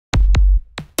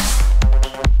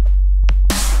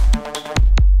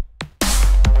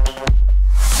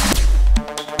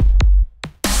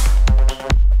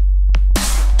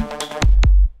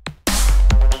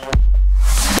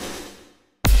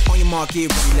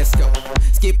get ready, let's go.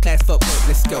 Skip class, fuck work,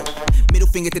 let's go. Middle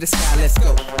finger to the sky, let's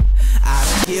go. I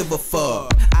don't give a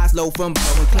fuck. Eyes low from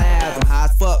blowing clouds. I'm high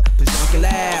as fuck, cause drunk and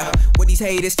loud. What these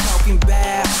haters talking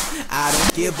about? I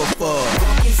don't give a fuck.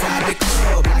 Walk inside the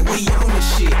club like we own the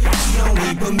shit. We don't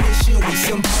need permission, we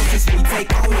some bosses, we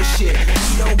take ownership.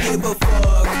 We don't give a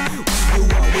fuck, we do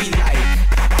what we like.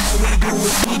 All we do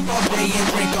is sleep all day and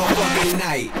drink all fucking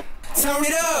night. Turn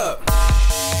it up.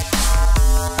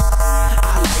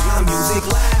 I like my music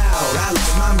loud. I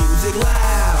like my music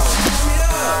loud. Turn it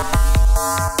up.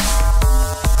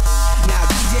 Now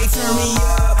DJ turn me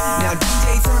up. Now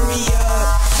DJ turn me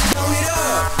up. Turn it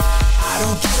up. I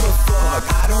don't give a fuck.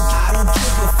 I don't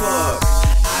give a fuck.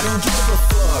 I don't give a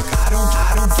fuck. I don't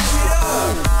turn it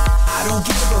up. I don't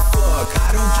give a fuck.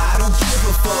 I don't give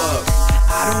a fuck.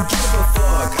 I don't give a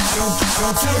fuck. I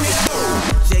don't turn it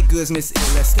up. J Goods, Missill,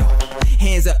 let's go.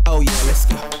 Hands up, oh yeah, let's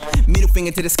go. Middle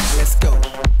finger to the sky, let's go.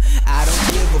 I don't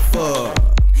give a fuck.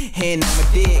 Hand on my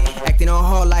dick, acting all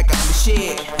hard like I'm the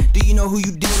shit. Do you know who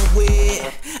you dealing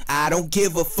with? I don't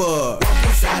give a fuck. Walk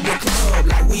inside the club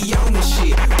like we own the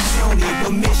shit. We don't need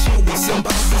permission, we some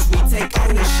bosses, we take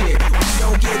ownership. We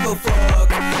don't give a fuck,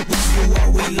 we do what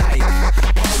we like.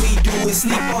 All we do is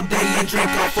sleep all day and drink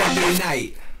all fucking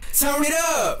night. Turn it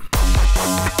up.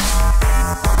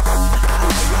 I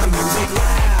like my music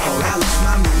loud. I like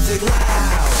my music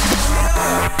loud. Turn it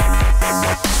up.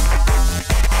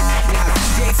 Now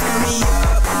DJ turn me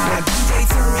up. Now DJ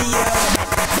turn me up.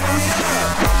 Turn it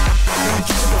up. I don't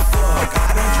give a fuck.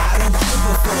 I don't give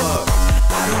a fuck.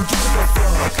 I don't give a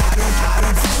fuck. I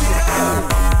don't turn it up.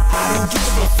 I don't give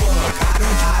a fuck.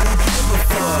 I don't give a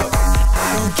fuck.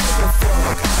 I don't give a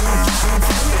fuck. I don't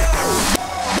turn it up.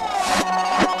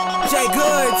 J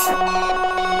Goods,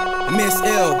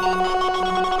 Missill.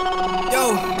 Yo,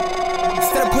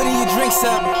 instead of putting your drinks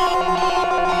up,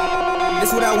 this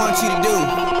is what I want you to do.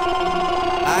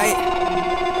 Alright?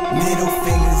 Middle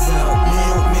fingers up,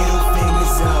 middle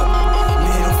fingers up,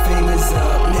 middle fingers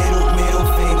up, middle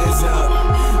fingers up,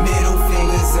 middle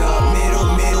fingers up,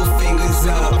 middle fingers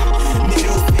up.